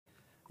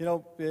You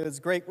know, it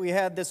was great we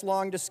had this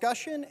long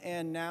discussion,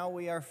 and now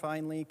we are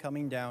finally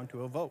coming down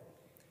to a vote.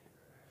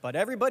 But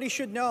everybody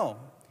should know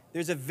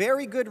there's a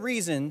very good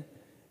reason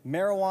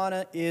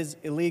marijuana is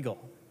illegal.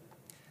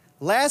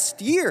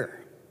 Last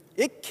year,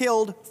 it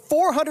killed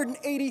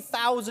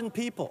 480,000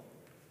 people.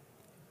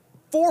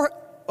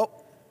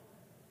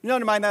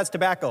 Never mind, that's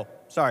tobacco.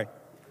 Sorry.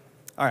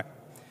 All right.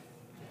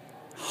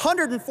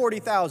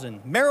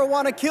 140,000.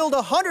 Marijuana killed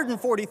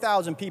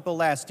 140,000 people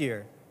last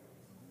year.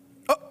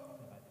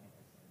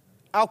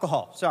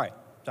 Alcohol, sorry.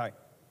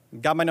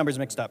 Got my numbers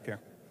mixed up here.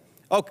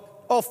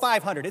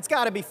 500, it's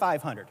gotta be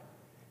 500.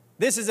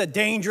 This is a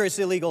dangerous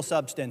illegal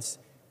substance.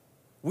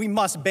 We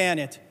must ban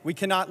it. We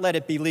cannot let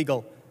it be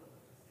legal.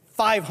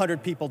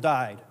 500 people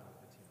died.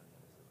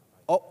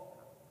 Oh,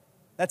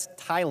 that's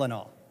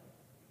Tylenol.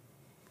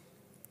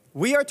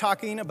 We are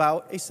talking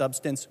about a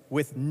substance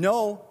with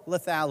no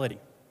lethality.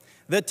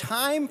 The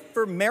time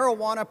for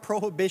marijuana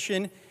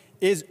prohibition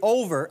is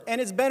over, and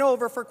it's been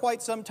over for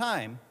quite some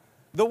time.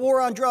 The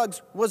war on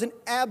drugs was an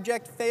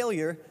abject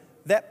failure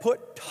that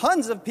put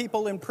tons of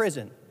people in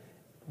prison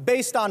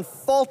based on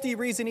faulty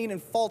reasoning and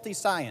faulty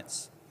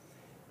science.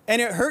 And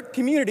it hurt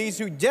communities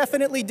who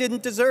definitely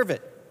didn't deserve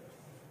it.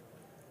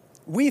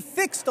 We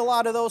fixed a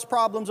lot of those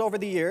problems over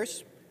the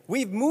years.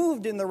 We've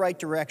moved in the right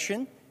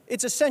direction.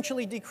 It's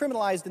essentially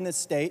decriminalized in this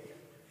state,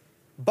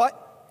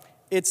 but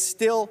it's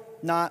still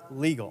not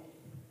legal.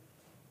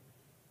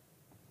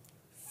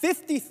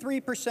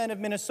 53% of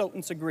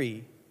Minnesotans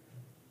agree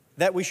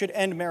that we should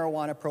end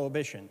marijuana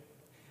prohibition.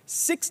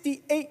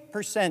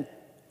 68%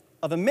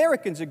 of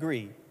Americans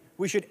agree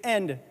we should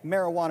end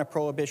marijuana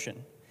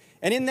prohibition.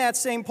 And in that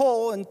same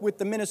poll, and with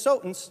the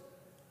Minnesotans,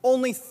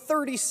 only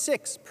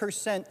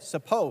 36%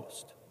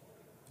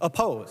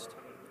 opposed.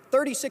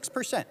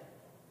 36%.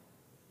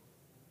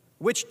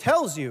 Which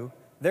tells you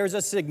there's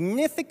a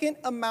significant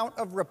amount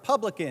of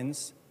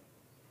Republicans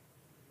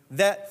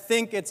that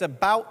think it's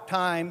about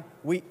time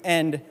we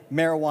end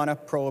marijuana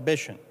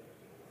prohibition.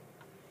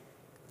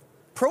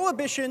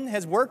 Prohibition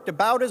has worked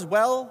about as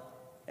well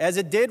as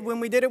it did when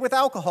we did it with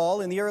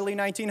alcohol in the early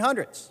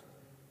 1900s.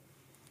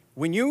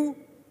 When you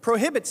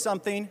prohibit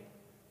something,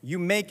 you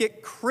make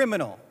it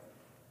criminal,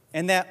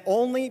 and that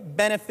only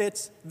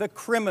benefits the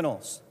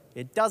criminals.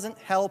 It doesn't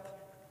help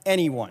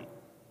anyone.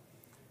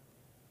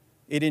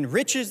 It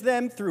enriches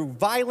them through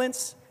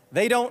violence.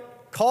 They don't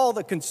call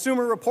the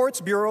Consumer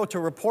Reports Bureau to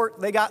report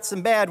they got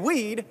some bad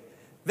weed.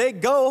 They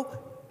go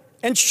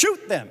and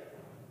shoot them.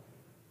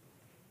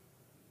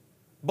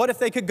 But if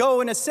they could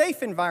go in a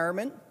safe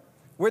environment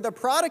where the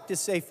product is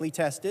safely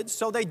tested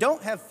so they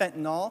don't have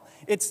fentanyl,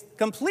 it's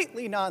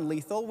completely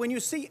non-lethal. When you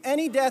see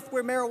any death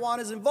where marijuana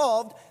is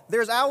involved,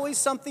 there's always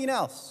something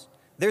else.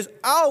 There's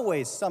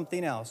always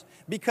something else,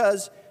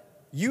 because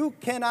you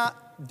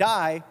cannot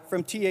die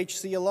from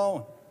THC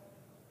alone.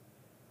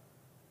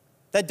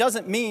 That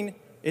doesn't mean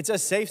it's a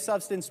safe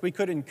substance we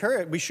should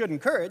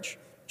encourage,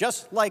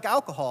 just like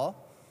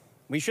alcohol.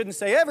 We shouldn't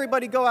say,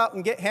 everybody go out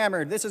and get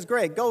hammered. This is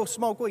great. Go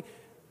smoke weed.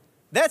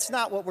 That's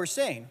not what we're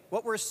saying.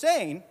 What we're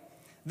saying,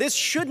 this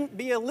shouldn't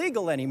be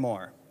illegal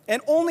anymore.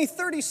 And only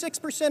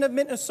 36% of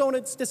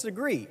Minnesotans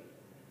disagree.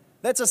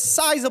 That's a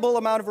sizable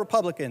amount of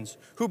Republicans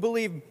who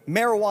believe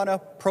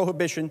marijuana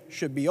prohibition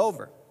should be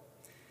over.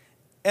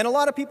 And a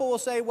lot of people will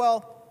say,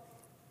 well,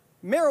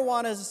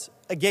 marijuana's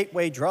a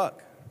gateway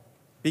drug,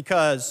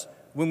 because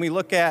when we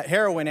look at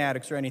heroin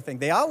addicts or anything,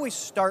 they always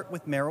start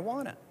with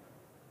marijuana.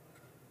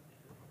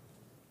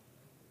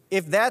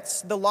 If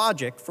that's the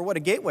logic for what a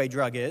gateway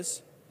drug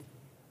is,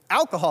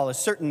 alcohol is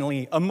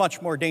certainly a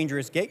much more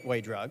dangerous gateway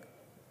drug.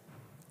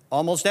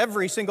 Almost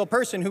every single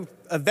person who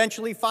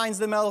eventually finds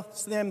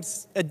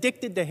themselves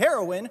addicted to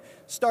heroin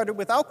started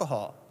with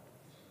alcohol.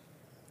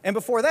 And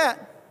before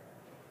that,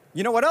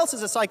 you know what else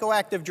is a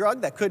psychoactive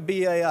drug that could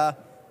be a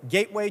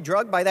gateway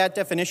drug by that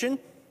definition?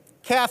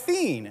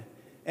 Caffeine.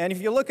 And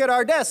if you look at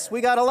our desks,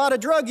 we got a lot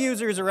of drug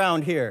users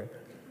around here.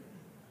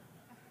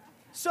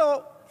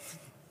 So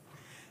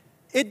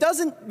it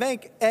doesn't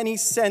make any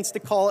sense to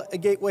call it a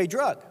gateway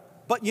drug.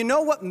 But you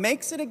know what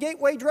makes it a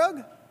gateway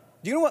drug?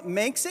 Do you know what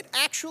makes it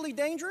actually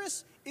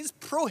dangerous? Is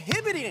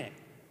prohibiting it.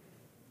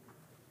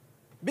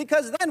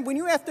 Because then when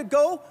you have to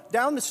go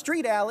down the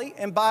street alley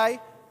and buy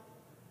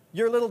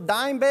your little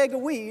dime bag of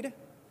weed,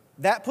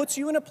 that puts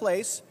you in a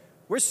place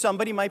where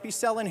somebody might be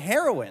selling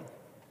heroin.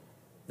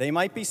 They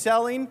might be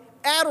selling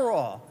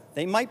Adderall.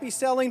 They might be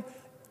selling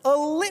a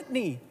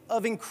litany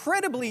of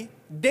incredibly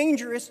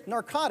dangerous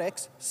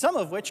narcotics, some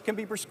of which can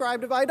be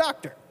prescribed by a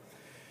doctor.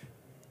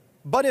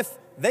 But if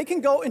they can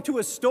go into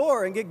a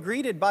store and get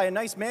greeted by a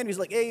nice man who's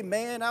like, hey,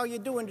 man, how you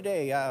doing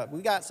today?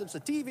 We got some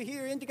sativa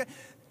here. Indica.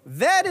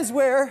 That is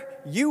where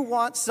you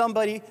want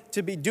somebody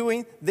to be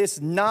doing this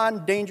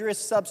non-dangerous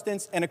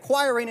substance and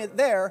acquiring it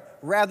there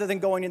rather than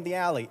going in the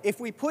alley. If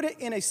we put it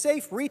in a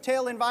safe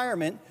retail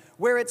environment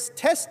where it's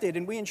tested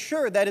and we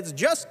ensure that it's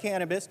just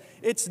cannabis,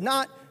 it's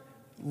not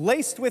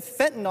laced with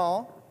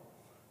fentanyl,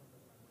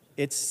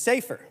 it's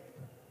safer.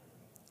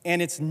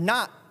 And it's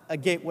not a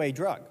gateway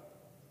drug.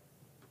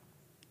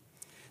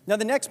 Now,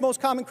 the next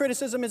most common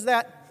criticism is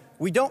that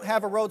we don't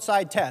have a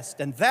roadside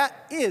test, and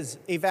that is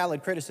a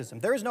valid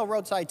criticism. There is no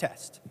roadside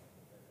test.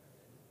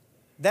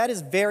 That is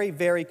very,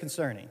 very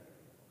concerning.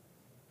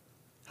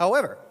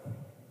 However,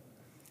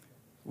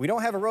 we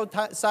don't have a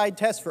roadside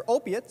test for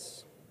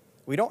opiates.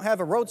 We don't have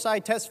a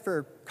roadside test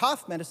for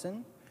cough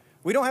medicine.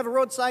 We don't have a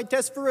roadside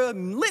test for a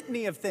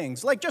litany of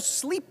things, like just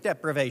sleep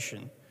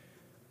deprivation.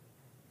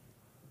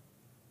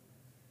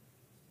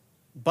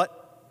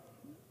 But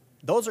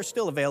those are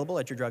still available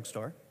at your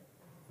drugstore.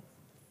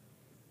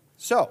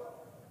 So,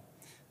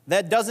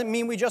 that doesn't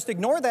mean we just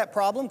ignore that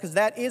problem, because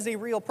that is a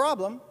real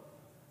problem.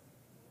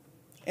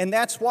 And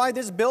that's why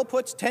this bill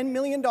puts $10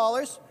 million.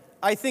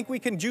 I think we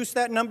can juice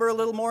that number a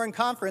little more in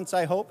conference,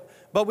 I hope.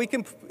 But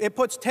it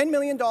puts $10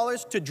 million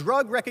to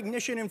drug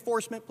recognition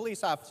enforcement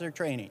police officer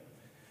training.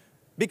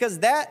 Because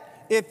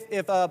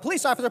if a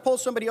police officer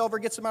pulls somebody over,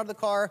 gets them out of the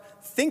car,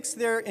 thinks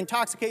they're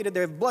intoxicated, they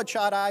have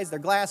bloodshot eyes, they're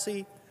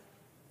glassy,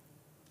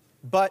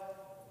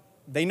 but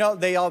they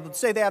all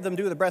say they have them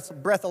do the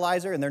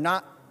breathalyzer and they're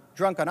not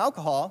drunk on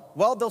alcohol,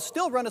 well, they'll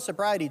still run a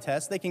sobriety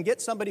test. They can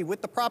get somebody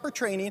with the proper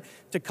training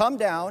to come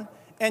down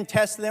and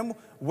test them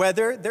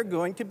whether they're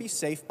going to be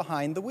safe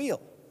behind the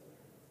wheel.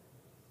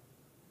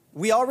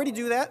 We already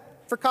do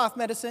that for cough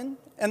medicine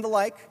and the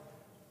like.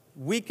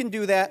 We can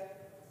do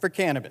that for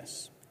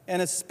cannabis,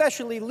 and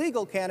especially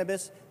legal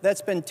cannabis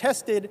that's been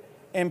tested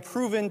and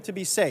proven to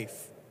be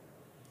safe.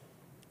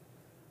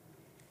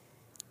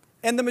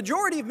 And the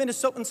majority of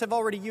Minnesotans have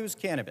already used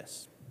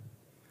cannabis,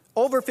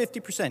 over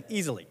 50%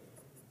 easily.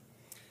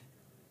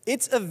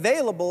 It's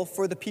available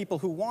for the people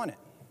who want it.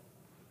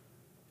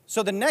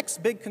 So the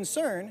next big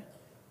concern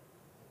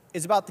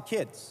is about the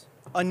kids.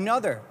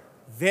 Another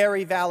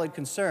very valid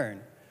concern.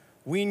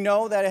 We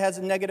know that it has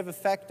a negative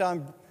effect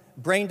on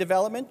brain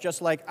development,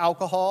 just like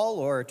alcohol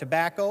or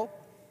tobacco.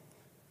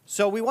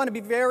 So we want to be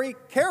very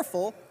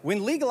careful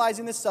when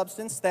legalizing this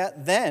substance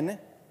that then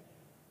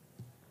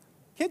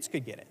kids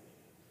could get it.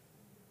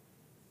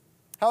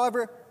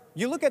 However,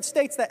 you look at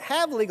states that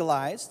have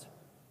legalized,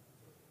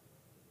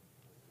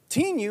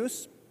 teen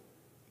use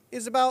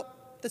is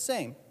about the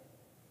same.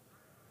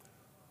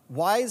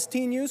 Why is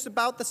teen use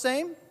about the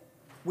same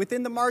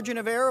within the margin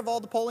of error of all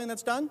the polling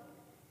that's done?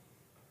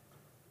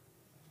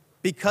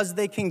 Because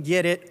they can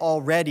get it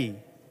already.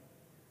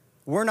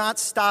 We're not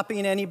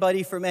stopping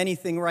anybody from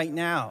anything right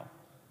now.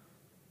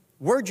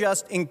 We're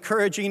just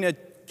encouraging a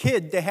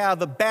kid to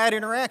have a bad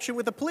interaction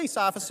with a police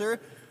officer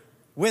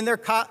when they're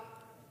caught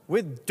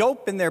with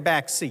dope in their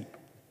back seat.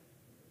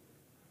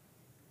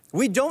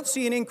 We don't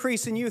see an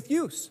increase in youth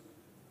use.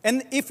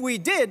 And if we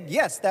did,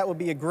 yes, that would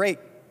be a great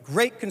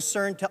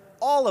concern to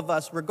all of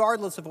us,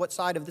 regardless of what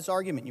side of this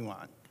argument you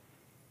on.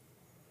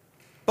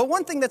 But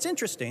one thing that's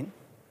interesting,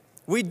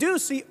 we do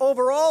see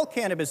overall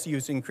cannabis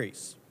use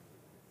increase.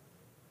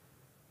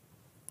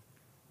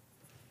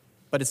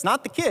 But it's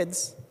not the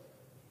kids.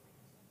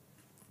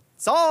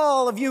 It's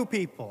all of you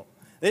people.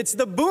 It's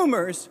the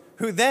boomers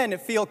who then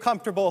feel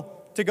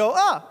comfortable to go,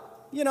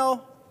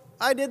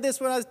 I did this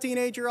when I was a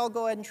teenager, I'll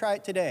go ahead and try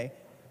it today.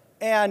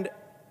 And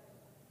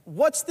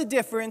what's the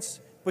difference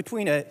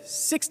between a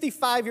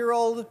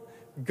 65-year-old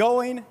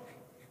going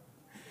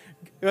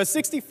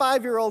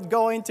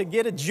to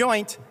get a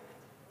joint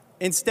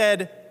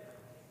instead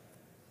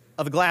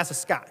of a glass of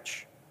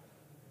scotch?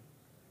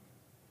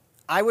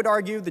 I would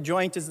argue the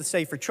joint is the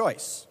safer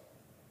choice.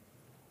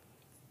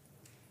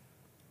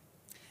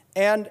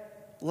 And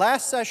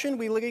last session,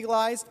 we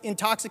legalized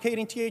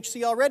intoxicating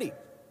THC already.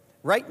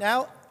 Right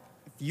now,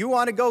 if you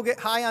want to go get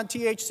high on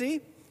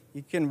THC,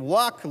 you can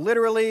walk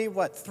literally,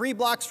 3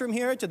 blocks from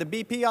here to the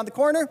BP on the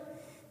corner,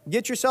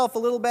 get yourself a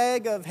little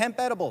bag of hemp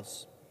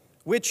edibles,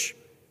 which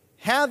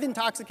have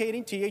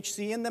intoxicating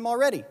THC in them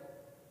already.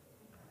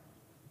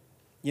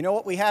 You know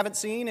what we haven't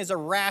seen is a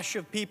rash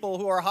of people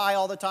who are high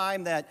all the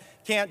time that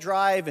can't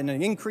drive and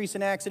an increase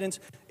in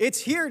accidents. It's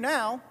here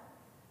now,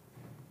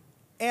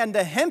 and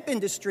the hemp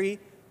industry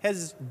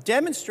has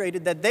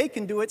demonstrated that they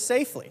can do it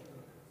safely.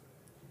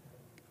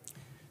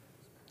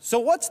 So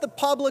what's the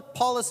public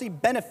policy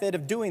benefit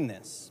of doing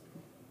this?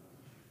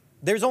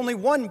 There's only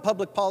one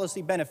public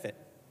policy benefit,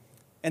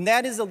 and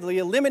that is the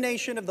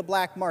elimination of the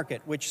black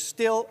market, which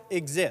still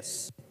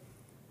exists.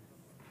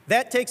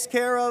 That takes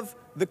care of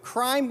the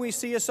crime we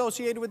see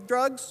associated with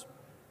drugs,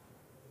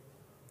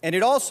 and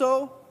it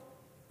also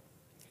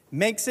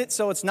makes it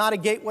so it's not a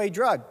gateway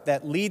drug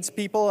that leads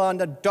people on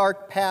the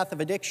dark path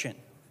of addiction.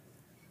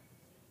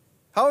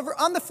 However,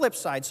 on the flip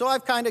side, so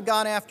I've kind of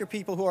gone after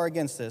people who are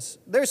against this.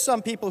 There's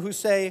some people who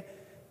say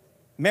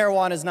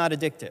marijuana is not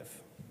addictive.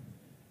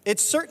 It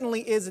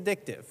certainly is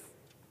addictive.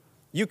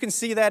 You can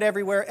see that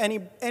everywhere.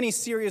 Any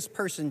serious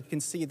person can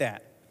see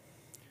that.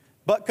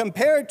 But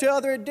compared to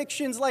other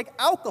addictions like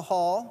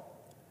alcohol,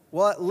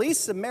 well, at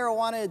least the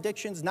marijuana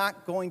addiction's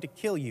not going to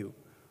kill you,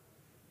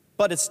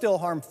 but it's still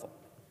harmful.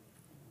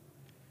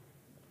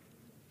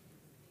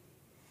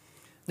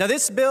 Now,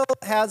 this bill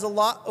has a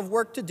lot of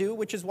work to do,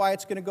 which is why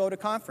it's going to go to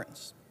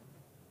conference.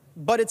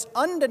 But it's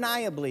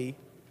undeniably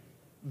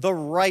the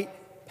right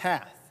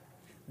path.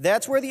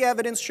 That's where the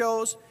evidence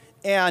shows,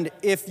 And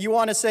if you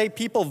want to say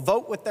people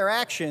vote with their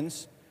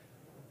actions,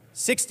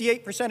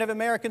 68% of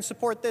Americans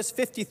support this,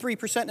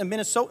 53% of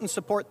Minnesotans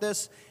support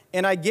this,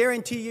 and I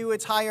guarantee you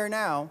it's higher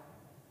now.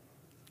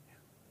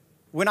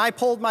 When I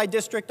polled my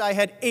district, I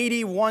had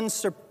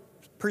 81%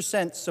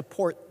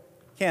 support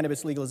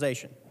cannabis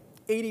legalization.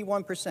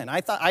 81%.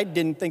 I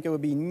didn't think it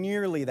would be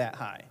nearly that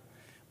high,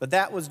 but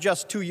that was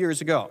just 2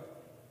 years ago.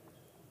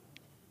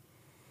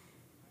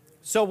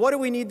 So what do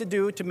we need to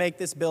do to make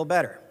this bill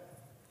better?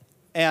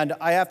 And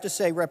I have to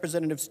say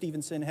Representative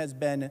Stevenson has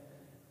been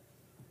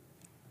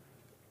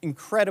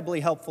incredibly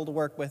helpful to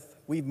work with.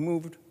 We've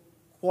moved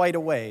quite a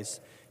ways.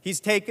 He's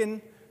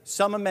taken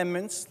some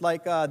amendments,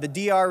 like the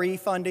DRE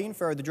funding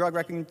for the drug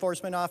record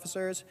enforcement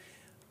officers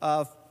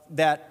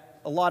that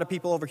a lot of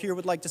people over here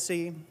would like to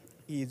see.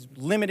 He's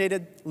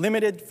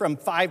limited from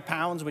 5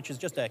 pounds, which is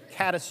just a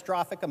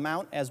catastrophic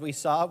amount, as we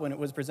saw when it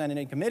was presented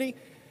in committee,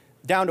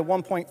 down to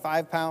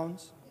 1.5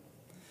 pounds.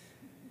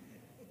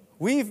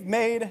 We've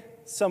made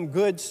some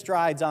good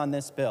strides on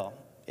this bill.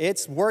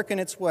 It's working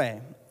its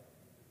way.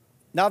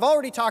 Now, I've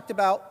already talked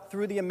about,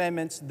 through the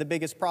amendments, the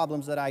biggest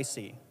problems that I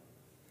see.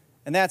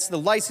 And that's the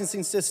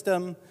licensing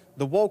system,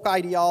 the woke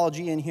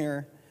ideology in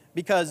here,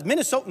 because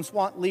Minnesotans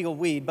want legal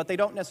weed, but they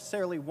don't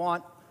necessarily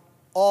want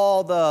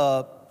all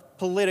the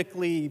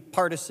politically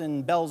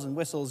partisan bells and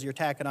whistles you're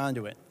tacking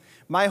onto it.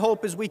 My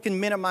hope is we can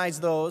minimize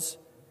those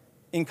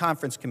in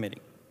conference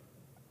committee.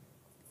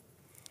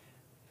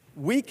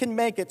 We can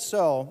make it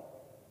so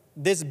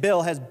this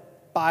bill has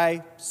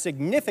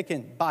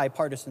significant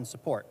bipartisan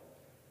support.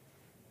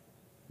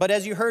 But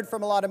as you heard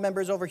from a lot of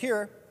members over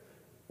here,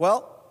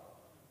 well,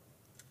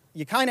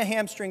 you kind of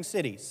hamstring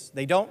cities.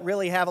 They don't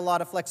really have a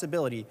lot of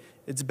flexibility.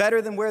 It's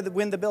better than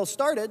when the bill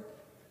started,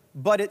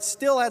 but it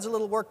still has a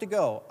little work to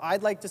go.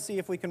 I'd like to see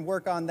if we can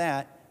work on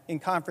that in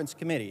conference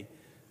committee.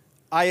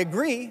 I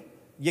agree,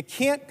 you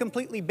can't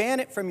completely ban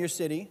it from your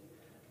city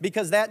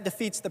because that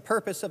defeats the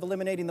purpose of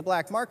eliminating the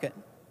black market.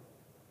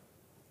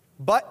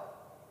 But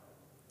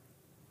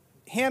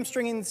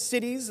hamstringing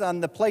cities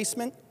on the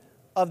placement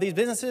of these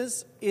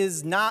businesses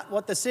is not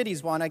what the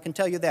cities want, I can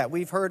tell you that.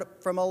 We've heard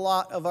from a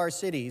lot of our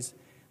cities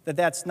that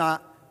that's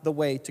not the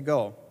way to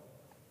go.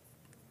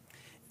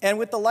 And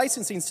with the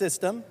licensing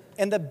system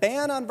and the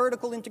ban on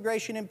vertical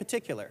integration in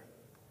particular,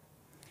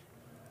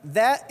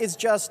 that is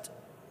just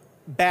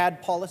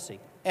bad policy.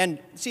 And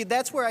see,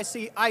 that's where I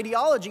see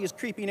ideology is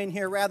creeping in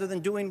here rather than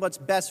doing what's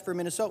best for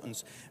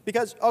Minnesotans.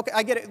 Because, okay,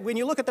 I get it. When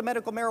you look at the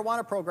medical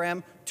marijuana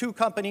program, 2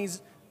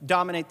 companies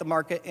dominate the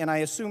market, and I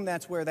assume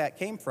that's where that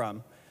came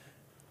from.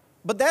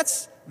 But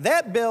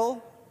that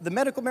bill, the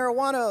medical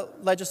marijuana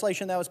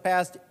legislation that was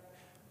passed,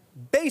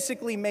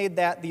 basically made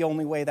that the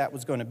only way that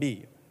was going to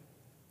be.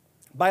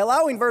 By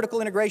allowing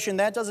vertical integration,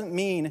 that doesn't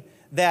mean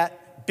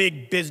that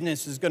big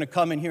business is going to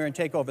come in here and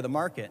take over the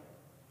market.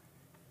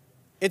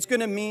 It's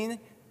going to mean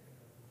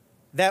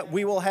that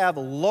we will have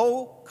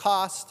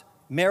low-cost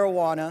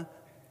marijuana,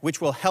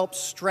 which will help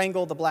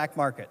strangle the black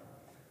market.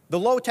 The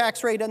low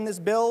tax rate in this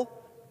bill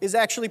is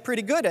actually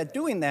pretty good at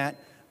doing that,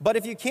 but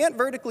if you can't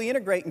vertically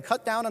integrate and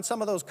cut down on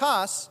some of those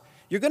costs,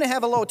 you're going to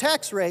have a low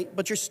tax rate,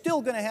 but you're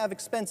still going to have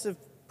expensive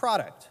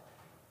product.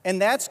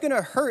 And that's going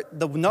to hurt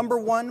the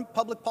 #1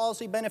 public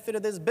policy benefit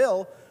of this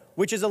bill,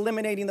 which is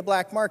eliminating the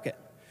black market.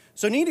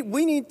 So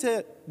we need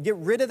to get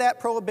rid of that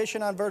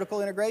prohibition on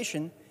vertical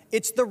integration.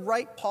 It's the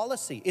right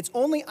policy.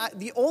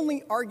 The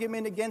only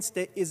argument against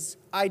it is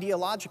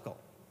ideological.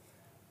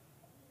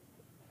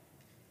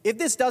 If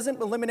this doesn't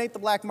eliminate the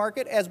black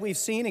market, as we've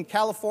seen in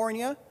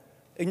California,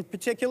 in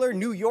particular,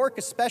 New York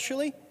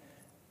especially,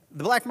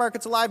 the black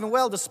market's alive and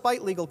well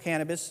despite legal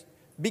cannabis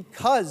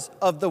because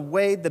of the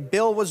way the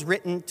bill was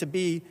written to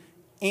be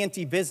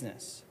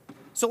anti-business.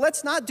 So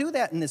let's not do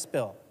that in this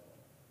bill.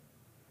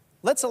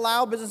 Let's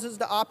allow businesses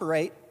to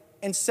operate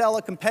and sell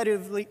a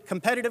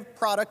competitive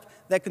product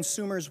that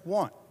consumers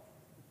want.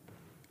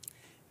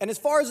 And as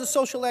far as the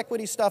social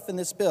equity stuff in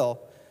this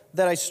bill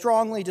that I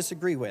strongly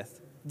disagree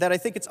with, that I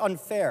think it's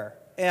unfair,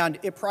 and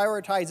it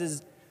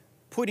prioritizes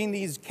putting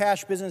these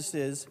cash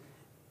businesses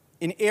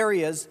in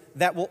areas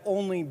that will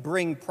only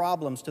bring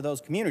problems to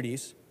those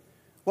communities,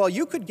 well,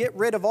 you could get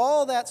rid of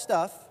all that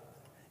stuff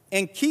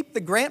and keep the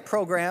grant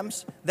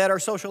programs that are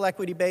social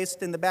equity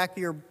based in the back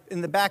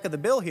of the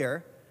bill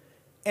here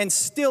and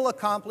still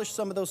accomplish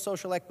some of those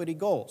social equity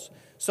goals.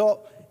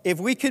 So if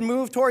we can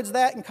move towards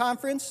that in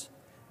conference,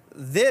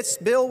 this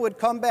bill would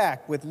come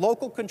back with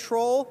local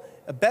control,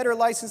 a better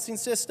licensing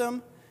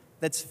system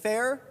that's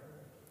fair.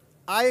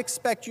 I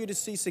expect you to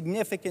see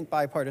significant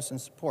bipartisan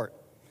support,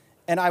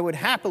 and I would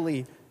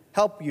happily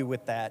help you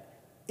with that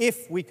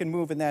if we can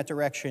move in that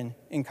direction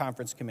in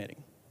conference committee.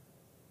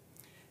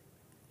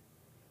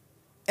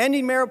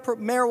 Ending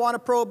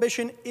marijuana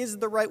prohibition is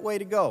the right way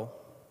to go.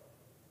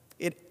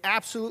 It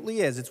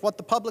absolutely is. It's what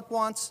the public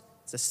wants.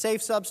 It's a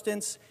safe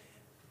substance.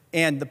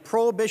 And the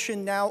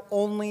prohibition now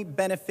only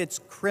benefits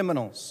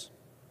criminals.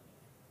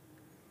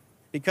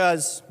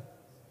 Because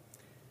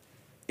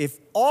if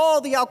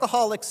all the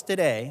alcoholics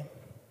today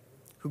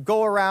who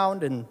go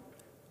around and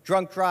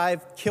drunk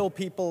drive, kill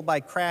people by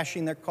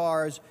crashing their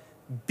cars,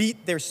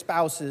 beat their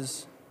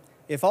spouses.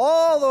 If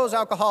all those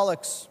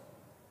alcoholics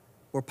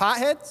were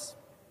potheads,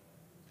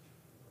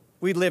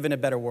 we'd live in a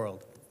better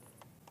world.